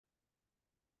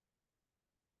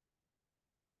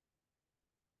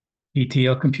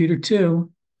TTL Computer 2.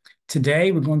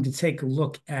 Today, we're going to take a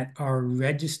look at our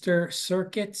register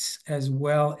circuits as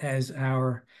well as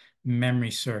our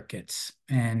memory circuits.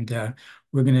 And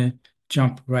we're going to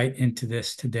jump right into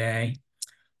this today.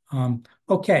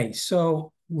 Okay,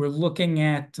 so we're looking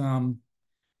at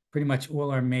pretty much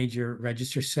all our major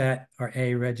register set, our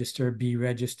A register, B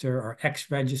register, our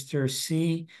X register,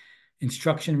 C,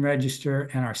 instruction register,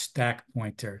 and our stack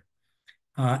pointer.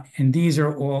 And these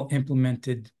are all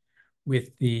implemented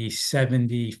with the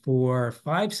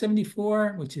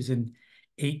 574, which is an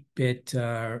 8-bit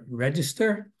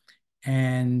register.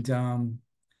 And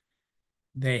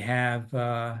they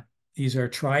have, these are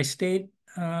tri-state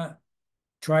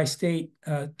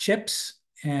chips.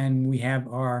 And we have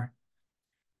our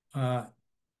uh,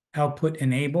 output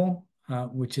enable,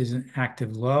 which is an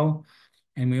active low.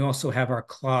 And we also have our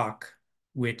clock,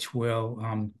 which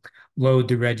will load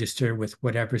the register with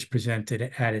whatever's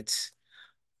presented at its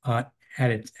uh,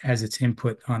 as its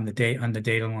input on the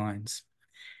data lines.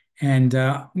 And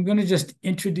I'm going to just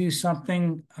introduce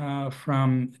something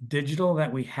from digital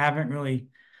that we haven't really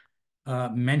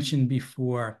mentioned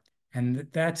before, and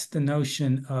that's the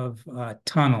notion of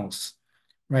tunnels,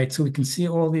 right? So we can see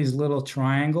all these little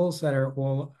triangles that are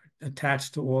all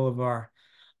attached to all of our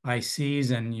ICs,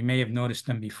 and you may have noticed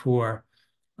them before.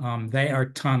 They are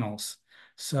tunnels.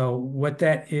 So what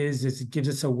that is it gives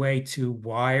us a way to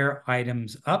wire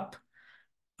items up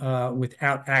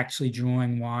without actually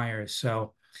drawing wires.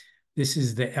 So this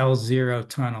is the L0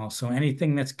 tunnel. So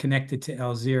anything that's connected to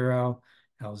L0,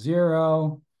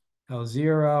 L0,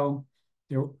 L0,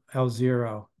 they're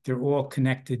L0. They're all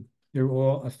connected. They're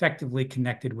all effectively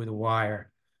connected with a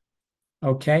wire.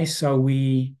 Okay, so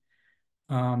we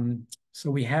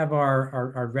have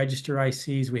our register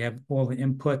ICs. We have all the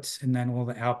inputs and then all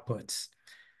the outputs.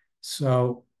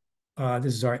 So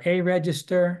this is our A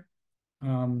register.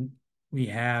 We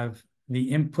have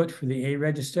the input for the A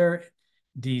register,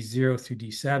 D0 through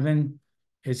D7,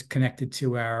 is connected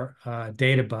to our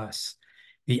data bus.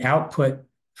 The output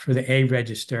for the A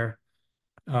register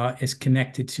is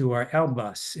connected to our L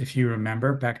bus, if you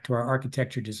remember, back to our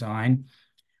architecture design,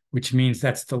 which means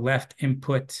that's the left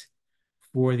input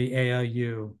for the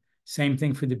ALU. Same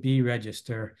thing for the B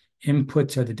register.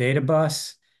 Inputs are the data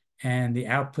bus, and the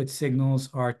output signals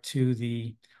are to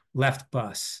the left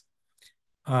bus.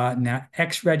 Now,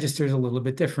 X register is a little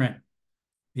bit different.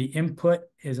 The input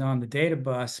is on the data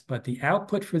bus, but the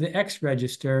output for the X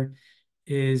register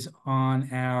is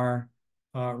on our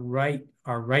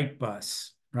right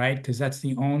bus, right? Because that's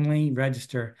the only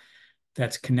register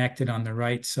that's connected on the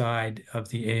right side of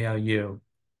the ALU.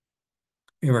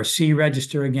 We have our C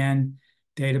register again,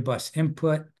 data bus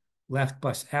input, left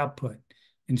bus output,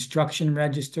 instruction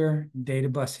register, data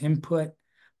bus input,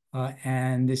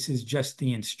 and this is just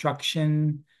the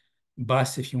instruction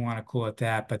bus, if you want to call it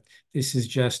that, but this is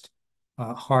just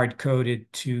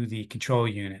hard-coded to the control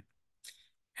unit.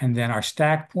 And then our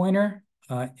stack pointer,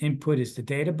 input is the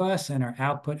data bus, and our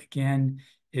output, again,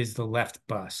 is the left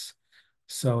bus.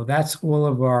 So that's all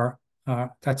of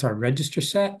that's our register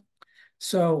set.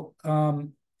 So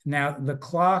now the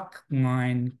clock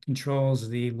line controls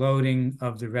the loading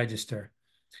of the register.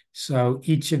 So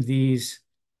each of these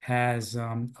has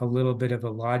a little bit of a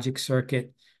logic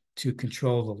circuit to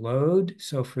control the load.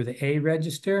 So for the A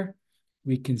register,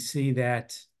 we can see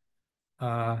that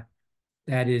that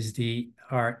is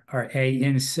our A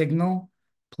in signal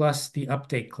plus the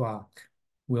update clock.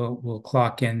 We'll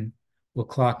clock in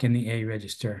the A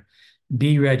register.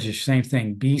 B register, same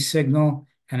thing. B signal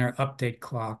and our update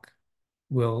clock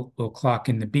will clock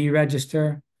in the B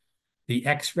register. The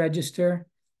X register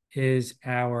is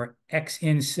our X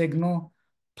in signal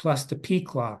plus the P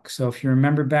clock. So if you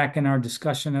remember back in our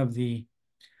discussion of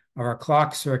our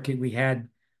clock circuit, we had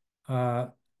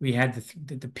the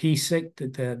P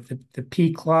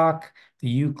clock, the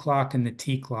U clock, and the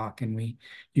T clock, and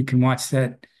you can watch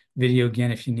that video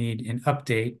again if you need an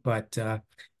update. But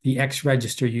the X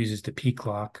register uses the P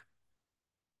clock.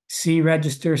 C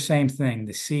register, same thing.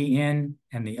 The C in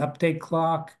and the update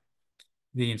clock.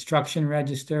 The instruction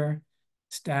register,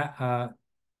 the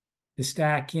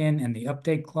stack in and the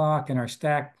update clock, and our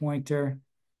stack pointer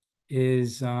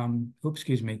is,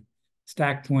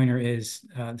 stack pointer is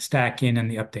stack in and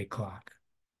the update clock.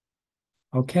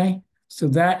 Okay, so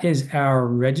that is our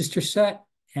register set.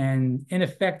 And in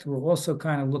effect, we're also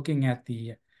kind of looking at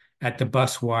the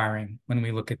bus wiring when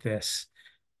we look at this,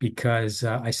 because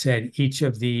I said each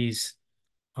of these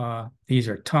are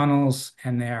tunnels,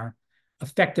 and they're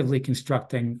effectively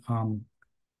constructing our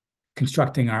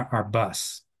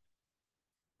bus.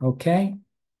 Okay,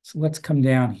 so let's come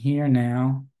down here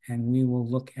now, and we will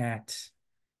look at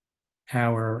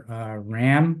our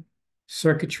RAM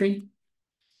circuitry.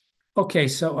 Okay,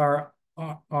 so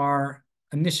our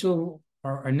initial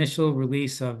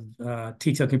release of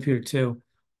TTL Computer 2,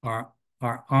 our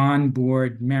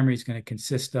onboard memory is going to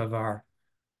consist of our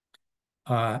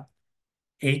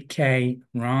 8K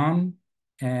ROM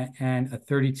and a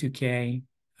 32K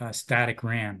static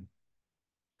RAM.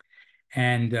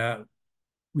 And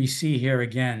we see here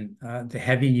again the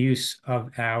heavy use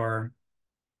of our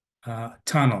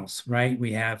tunnels, right?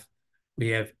 We have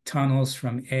tunnels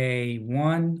from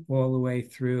A1 all the way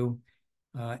through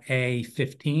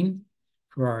A15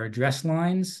 for our address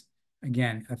lines.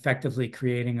 Again, effectively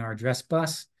creating our address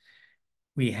bus.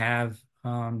 We have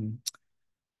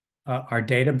our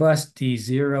data bus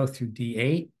D0 through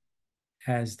D8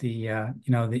 as the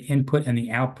the input and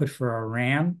the output for our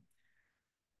RAM.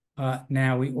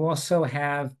 Now we also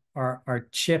have our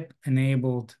chip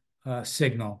enabled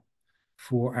signal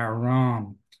for our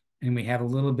ROM, and we have a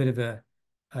little bit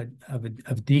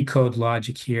of decode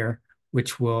logic here,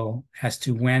 which will as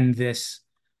to when this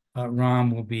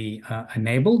ROM will be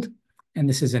enabled, and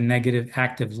this is a negative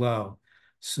active low.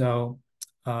 So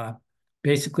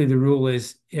basically, the rule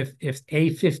is if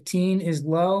A15 is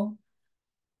low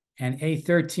and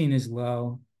A13 is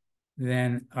low,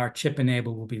 then our chip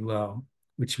enable will be low,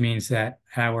 which means that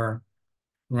our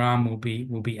ROM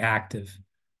will be active.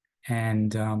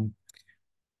 And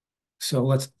so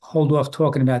let's hold off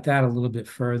talking about that a little bit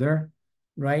further,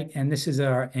 right? And this is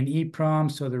an EEPROM,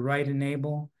 so the write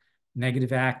enable,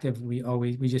 negative active, we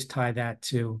just tie that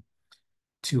to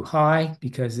high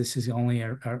because this is only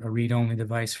a read-only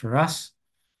device for us.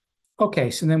 Okay,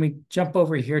 so then we jump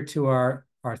over here to our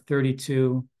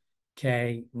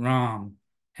 32K ROM,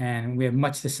 and we have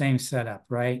much the same setup,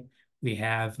 right? We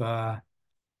have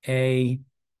A0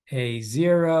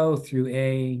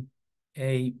 through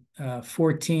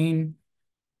A14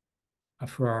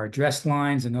 for our address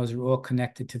lines, and those are all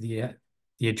connected to the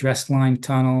address line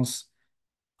tunnels.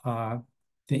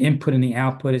 The input and the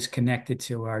output is connected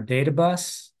to our data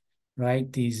bus, right?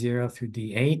 D0 through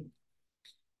D8.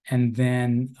 And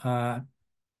then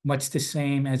much the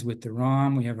same as with the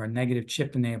ROM, we have our negative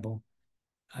chip enable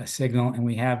signal, and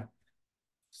we have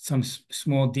some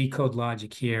small decode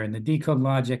logic here. And the decode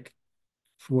logic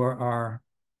for our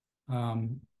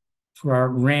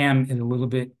RAM is a little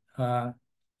bit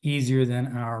easier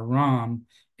than our ROM.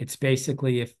 It's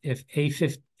basically if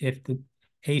the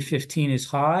A15 is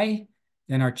high,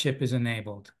 then our chip is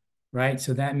enabled, right?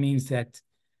 So that means that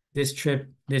this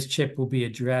chip will be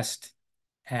addressed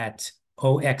at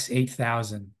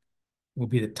OX8000, will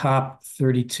be the top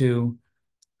 32K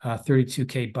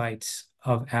bytes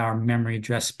of our memory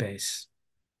address space.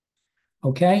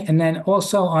 Okay, and then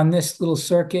also on this little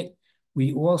circuit,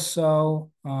 we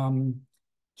also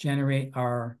generate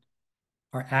our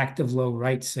active low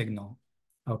write signal,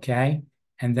 okay?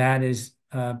 And that is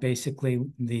basically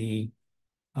the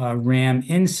RAM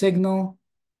in signal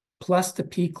plus the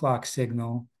P clock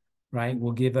signal, right,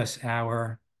 will give us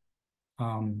our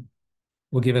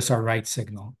write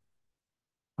signal,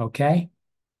 okay?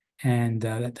 And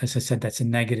as I said, that's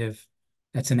an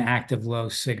active low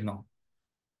signal,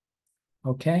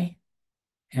 okay?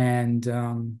 And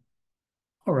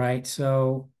all right,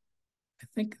 so I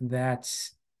think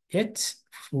that's it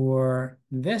for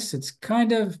this. It's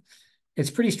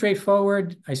pretty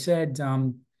straightforward. I said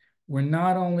we're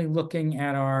not only looking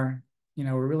at we're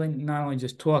really not only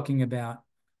just talking about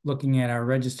looking at our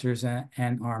registers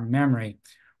and our memory.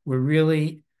 We're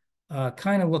really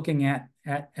kind of looking at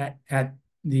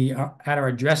our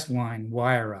address line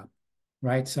wire up,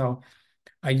 right? So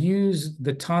I use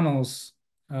the tunnels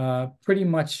pretty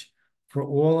much for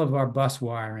all of our bus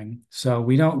wiring. So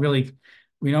we don't really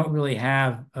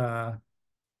have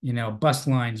bus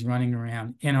lines running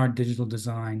around in our digital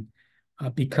design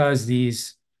because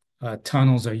these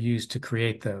tunnels are used to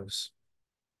create those.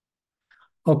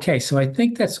 Okay, so I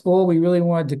think that's all we really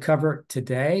wanted to cover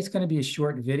today. It's going to be a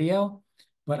short video,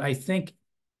 but I think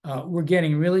we're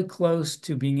getting really close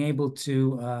to being able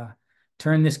to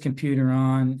turn this computer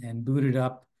on and boot it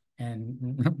up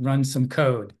and run some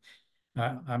code.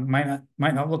 I might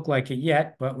not look like it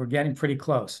yet, but we're getting pretty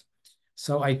close.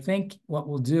 So I think what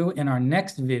we'll do in our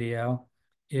next video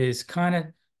is kind of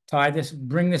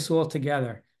bring this all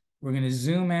together. We're going to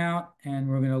zoom out and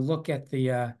we're going to look at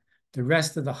the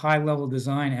rest of the high-level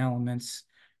design elements,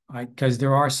 because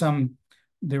there are some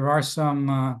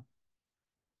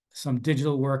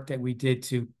digital work that we did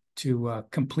to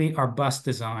complete our bus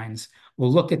designs.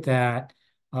 We'll look at that.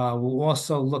 We'll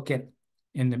also look at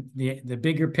in the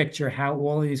bigger picture how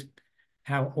all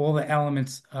the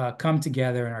elements come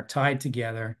together and are tied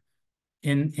together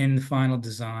in the final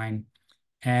design.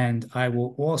 And I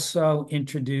will also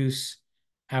introduce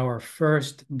our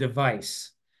first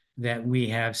device that we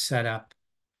have set up,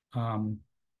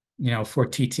 for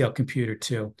TTL Computer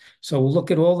 2. So we'll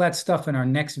look at all that stuff in our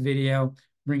next video,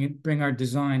 bring our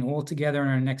design all together in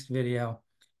our next video.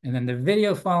 And then the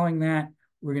video following that,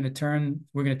 we're going to turn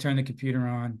the computer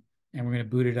on, and we're going to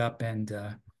boot it up and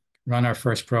run our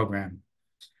first program.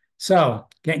 So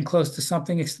getting close to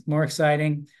something more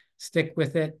exciting. Stick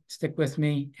with it. Stick with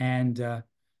me. And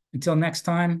until next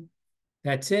time,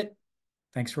 that's it.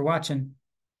 Thanks for watching.